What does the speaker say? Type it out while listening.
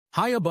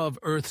High above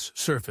Earth's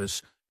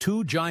surface,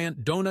 two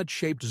giant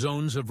donut-shaped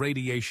zones of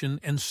radiation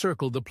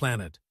encircle the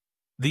planet.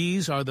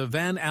 These are the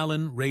Van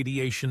Allen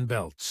radiation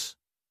belts.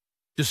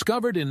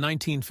 Discovered in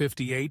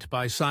 1958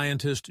 by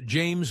scientist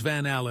James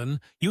Van Allen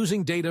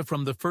using data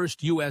from the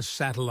first U.S.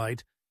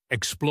 satellite,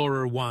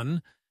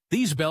 Explorer-1,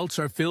 these belts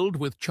are filled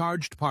with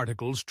charged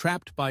particles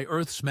trapped by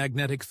Earth's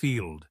magnetic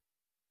field.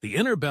 The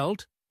inner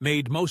belt,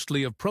 made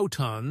mostly of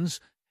protons,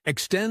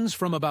 extends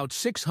from about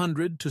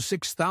 600 to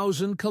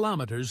 6,000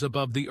 kilometers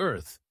above the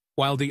Earth,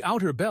 while the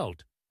outer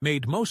belt,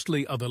 made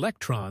mostly of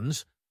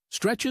electrons,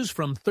 stretches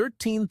from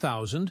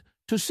 13,000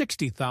 to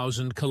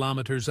 60,000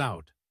 kilometers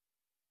out.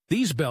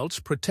 These belts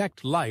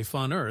protect life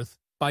on Earth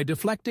by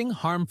deflecting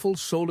harmful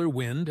solar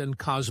wind and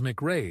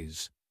cosmic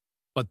rays,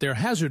 but they're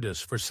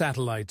hazardous for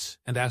satellites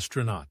and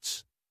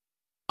astronauts.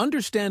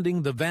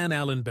 Understanding the Van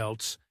Allen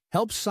belts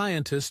helps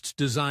scientists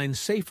design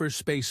safer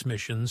space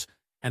missions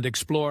and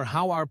explore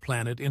how our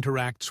planet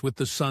interacts with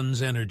the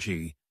sun's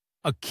energy,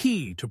 a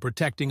key to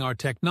protecting our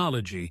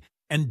technology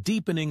and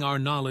deepening our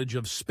knowledge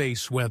of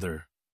space weather.